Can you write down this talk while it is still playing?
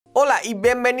y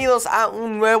bienvenidos a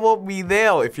un nuevo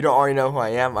video. If you don't already know who I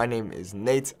am, my name is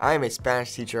Nate. I am a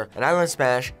Spanish teacher and I learned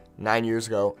Spanish 9 years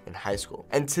ago in high school.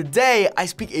 And today I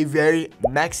speak a very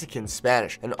Mexican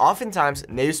Spanish, and oftentimes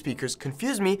native speakers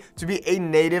confuse me to be a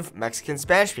native Mexican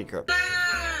Spanish speaker.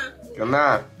 ¿Qué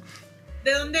onda?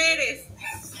 ¿De dónde eres?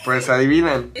 Pues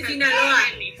adivinen. De Sinaloa.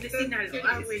 De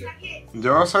Sinaloa, güey.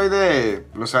 Yo soy de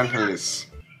Los Ángeles.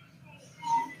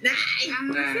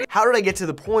 How did I get to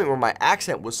the point where my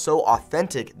accent was so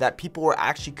authentic that people were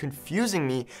actually confusing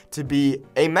me to be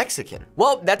a Mexican?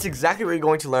 Well, that's exactly what you're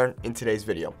going to learn in today's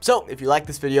video. So if you like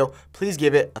this video, please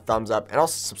give it a thumbs up and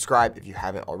also subscribe if you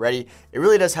haven't already. It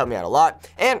really does help me out a lot.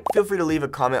 And feel free to leave a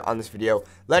comment on this video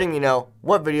letting me know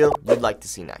what video you'd like to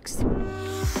see next.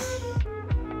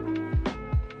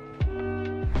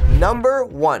 Number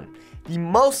 1. The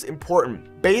most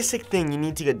important basic thing you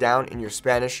need to get down in your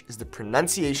Spanish is the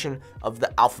pronunciation of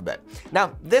the alphabet.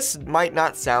 Now, this might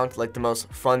not sound like the most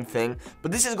fun thing,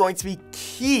 but this is going to be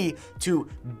key to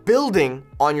building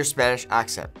on your Spanish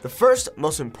accent. The first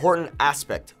most important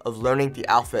aspect of learning the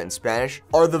alphabet in Spanish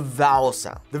are the vowel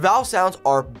sounds. The vowel sounds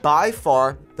are by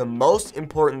far the most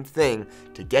important thing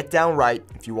to get down right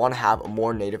if you want to have a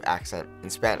more native accent in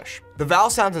Spanish. The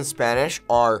vowel sounds in Spanish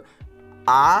are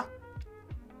A,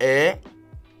 E,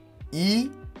 I,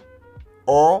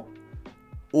 O,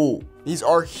 U. These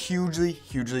are hugely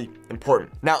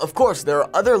important. Now, of course, there are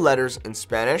other letters in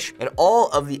Spanish, and all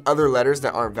of the other letters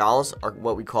that aren't vowels are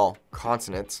what we call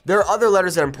consonants. There are other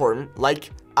letters that are important,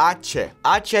 like H.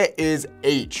 H is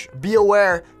H. Be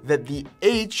aware that the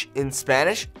H in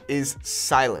Spanish is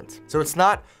silent. So it's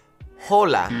not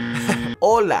hola,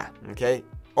 hola, okay?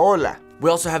 Hola. We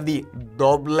also have the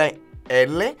doble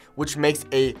L, which makes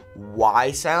a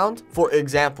Y sound. For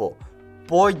example,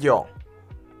 pollo,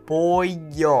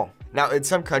 pollo. Now, in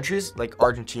some countries, like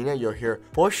Argentina, you'll hear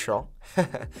pollo,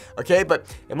 okay?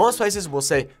 But in most places, we'll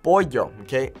say pollo,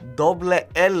 okay? Doble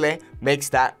L makes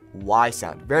that Y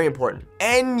sound. Very important.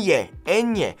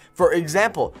 Ñ. For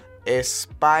example,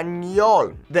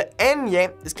 español. The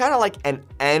Ñ is kind of like an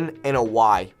N and a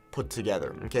Y put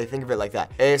together, okay? Think of it like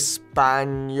that.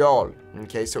 Español,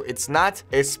 okay? So it's not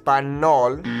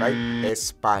español, right?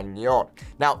 Español.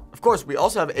 Now, of course, we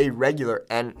also have a regular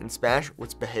N in Spanish,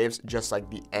 which behaves just like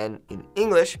the N in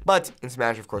English, but in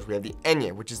Spanish, of course, we have the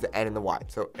ñ, which is the N and the Y,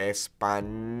 so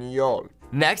español.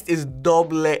 Next is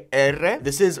doble R.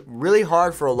 This is really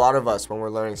hard for a lot of us when we're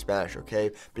learning Spanish,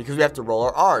 okay? Because we have to roll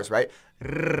our R's, right?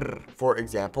 R, for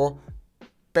example,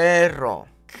 perro,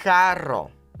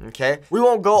 carro. Okay, we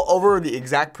won't go over the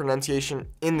exact pronunciation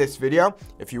in this video.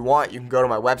 If you want, you can go to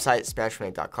my website,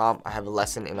 SpanishFanatic.com. I have a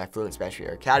lesson in my Fluent Spanish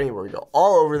Video Academy where we go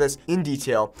all over this in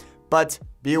detail. But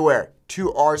be aware,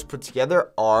 two R's put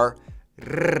together are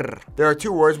R. There are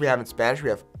two words we have in Spanish. We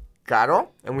have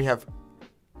caro and we have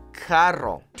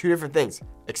carro. Two different things.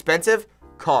 Expensive,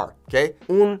 car. Okay,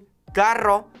 un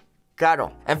carro.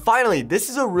 Caro. And finally, this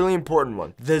is a really important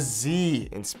one. The Z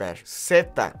in Spanish,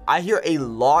 zeta. I hear a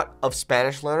lot of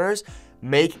Spanish learners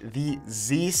make the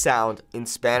Z sound in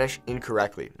Spanish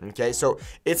incorrectly, okay? So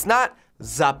it's not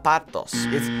zapatos,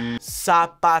 it's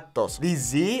zapatos. The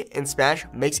Z in Spanish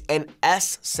makes an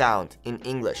S sound in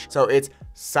English. So it's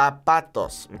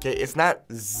zapatos, okay? It's not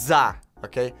za,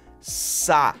 okay?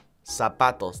 Sa,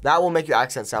 zapatos. That will make your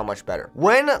accent sound much better.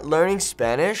 When learning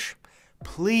Spanish,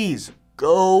 please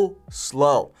go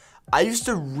slow. I used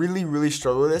to really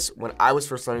struggle with this when I was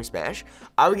first learning Spanish.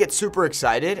 I would get super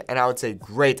excited and I would say,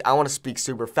 great, I want to speak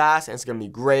super fast and it's going to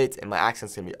be great and my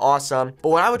accent's going to be awesome. But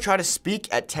when I would try to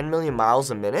speak at 10 million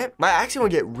miles a minute, my accent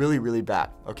would get really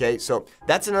bad, okay? So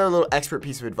that's another little expert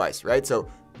piece of advice, right? So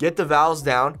get the vowels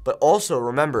down, but also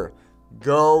remember,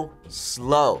 go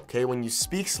slow, okay? When you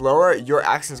speak slower, your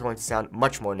accent is going to sound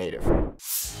much more native.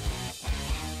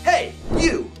 Hey,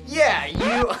 you, yeah,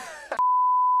 you.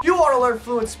 You want to learn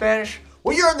fluent Spanish?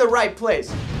 Well, you're in the right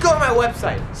place. Go to my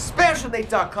website,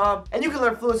 SpanishWithNate.com, and you can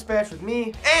learn fluent Spanish with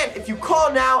me. And if you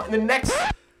call now,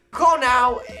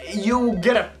 you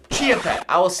get a chia pet.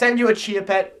 I will send you a chia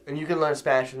pet, and you can learn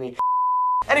Spanish with me.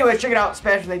 Anyways, check it out,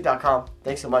 SpanishWithNate.com.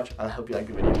 Thanks so much. I hope you like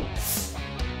the video.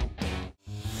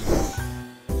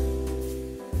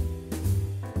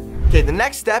 Okay, the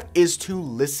next step is to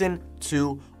listen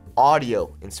to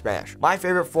audio in Spanish. My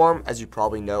favorite form, as you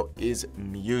probably know, is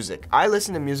music. I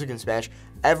listen to music in Spanish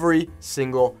every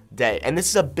single day, and this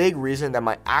is a big reason that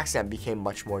my accent became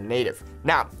much more native.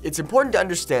 Now, it's important to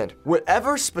understand,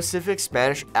 whatever specific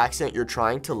Spanish accent you're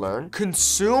trying to learn,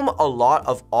 consume a lot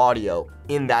of audio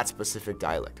in that specific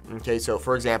dialect. Okay, so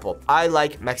for example, I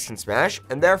like Mexican Spanish,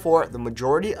 and therefore the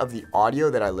majority of the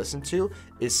audio that I listen to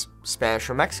is Spanish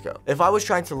from Mexico. If I was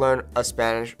trying to learn a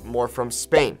Spanish more from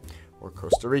Spain or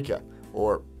Costa Rica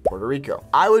or Puerto Rico,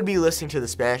 I would be listening to the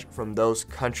Spanish from those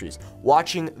countries,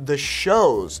 watching the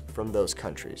shows from those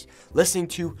countries, listening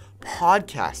to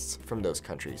podcasts from those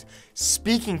countries,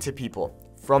 speaking to people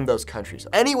from those countries.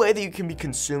 Any way that you can be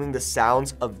consuming the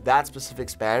sounds of that specific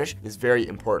Spanish is very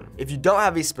important. If you don't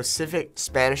have a specific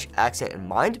Spanish accent in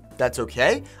mind, that's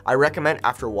okay. I recommend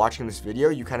after watching this video,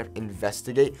 you kind of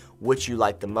investigate which you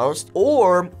like the most,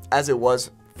 or as it was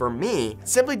for me,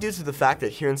 simply due to the fact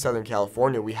that here in Southern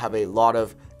California, we have a lot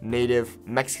of native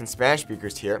Mexican Spanish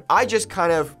speakers here. I just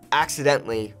kind of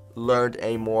accidentally learned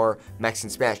a more Mexican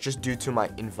Spanish just due to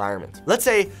my environment. Let's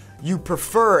say you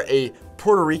prefer a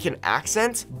Puerto Rican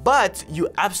accent, but you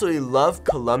absolutely love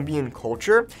Colombian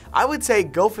culture. I would say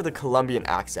go for the Colombian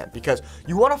accent because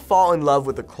you want to fall in love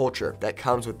with the culture that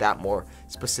comes with that more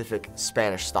specific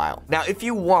Spanish style. Now, if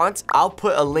you want, I'll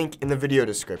put a link in the video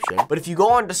description, but if you go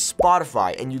onto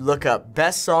Spotify and you look up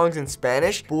best songs in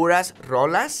Spanish, puras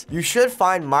rolas, you should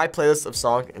find my playlist of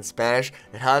songs in Spanish.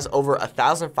 It has over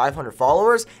 1,500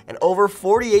 followers and over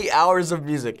 48 hours of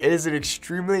music. It is an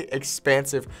extremely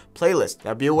expansive playlist.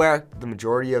 Now be aware, the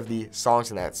majority of the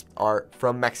songs in that are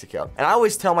from Mexico. And I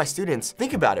always tell my students,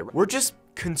 think about it. We're just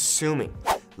consuming.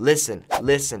 Listen,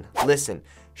 listen, listen.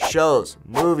 Shows,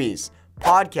 movies,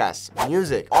 podcasts,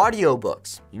 music,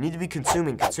 audiobooks. You need to be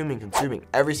consuming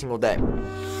every single day.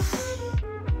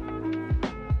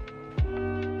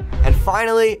 And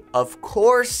finally, of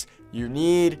course, you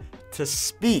need to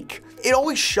speak. It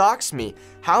always shocks me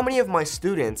how many of my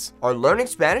students are learning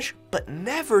Spanish but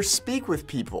never speak with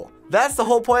people. That's the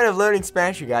whole point of learning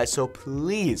Spanish, you guys, so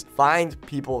please find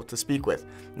people to speak with.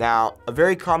 Now, a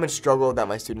very common struggle that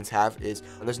my students have is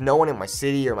when there's no one in my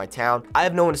city or my town, I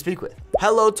have no one to speak with.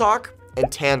 Hello Talk and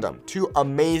Tandem, two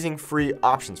amazing free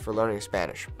options for learning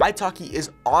Spanish. italki is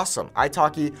awesome.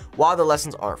 italki, while the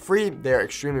lessons aren't free, they're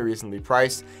extremely reasonably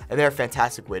priced, and they're a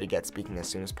fantastic way to get speaking as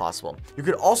soon as possible. You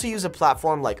could also use a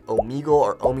platform like Omegle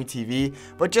or OmiTV,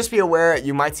 but just be aware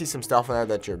you might see some stuff on there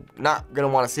that you're not gonna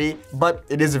wanna see, but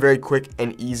it is a very quick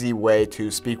and easy way to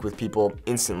speak with people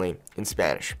instantly in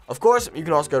Spanish. Of course, you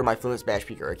can also go to my Fluent Spanish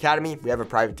Speaker Academy. We have a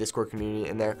private Discord community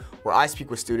in there where I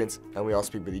speak with students and we all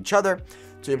speak with each other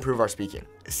to improve our speaking.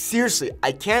 Seriously,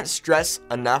 I can't stress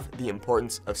enough the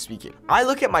importance of speaking. I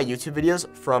look at my YouTube videos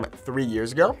from 3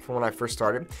 years ago, from when I first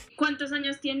started. ¿Cuántos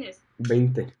años tienes?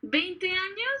 20. ¿20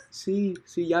 años? Sí,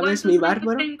 ya ves mi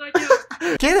bárbaro. Tengo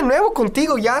yo? ¿Qué de nuevo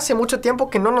contigo? Ya hace mucho tiempo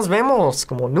que no nos vemos,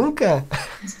 como nunca.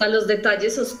 Hasta los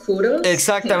detalles oscuros.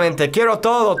 Exactamente, quiero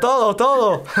todo, todo,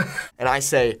 todo. And I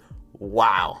say,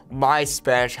 wow, my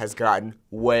Spanish has gotten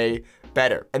way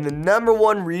better. And the number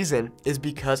one reason is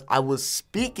because I was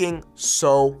speaking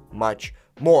so much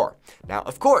more. Now,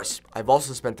 of course, I've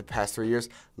also spent the past 3 years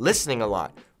listening a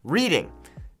lot, reading,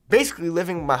 basically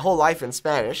living my whole life in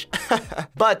Spanish.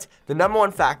 But the number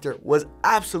one factor was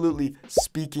absolutely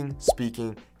speaking.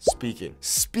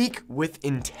 Speak with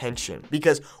intention,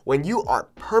 because when you are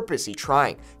purposely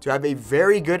trying to have a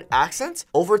very good accent,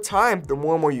 over time, the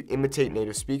more and more you imitate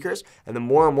native speakers and the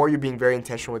more and more you're being very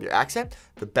intentional with your accent,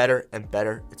 the better and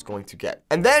better it's going to get.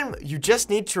 And then you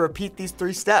just need to repeat these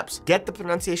 3 steps. Get the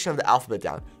pronunciation of the alphabet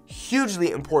down.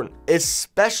 Hugely important,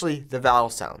 especially the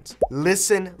vowel sounds.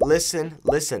 Listen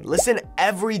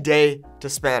every day to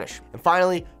Spanish. And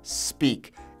finally,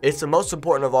 speak. It's the most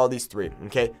important of all these 3,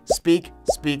 okay? Speak.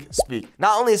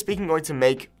 Not only is speaking going to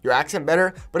make your accent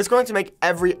better, but it's going to make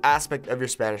every aspect of your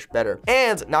Spanish better.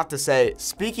 And not to say,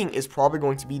 speaking is probably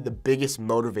going to be the biggest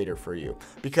motivator for you,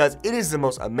 because it is the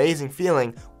most amazing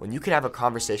feeling when you can have a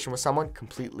conversation with someone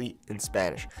completely in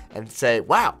Spanish and say,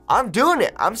 wow, I'm doing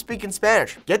it. I'm speaking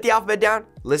Spanish. Get the alphabet down,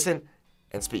 listen,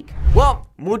 and speak. Well,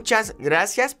 muchas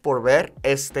gracias por ver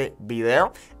este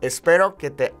video. Espero que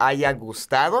te haya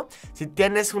gustado. Si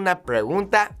tienes una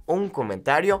pregunta o un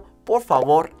comentario, por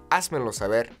favor, házmelo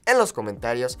saber en los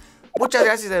comentarios. Muchas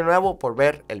gracias de nuevo por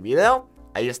ver el video.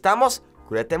 Ahí estamos.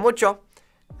 Cuídate mucho.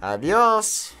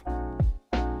 Adiós.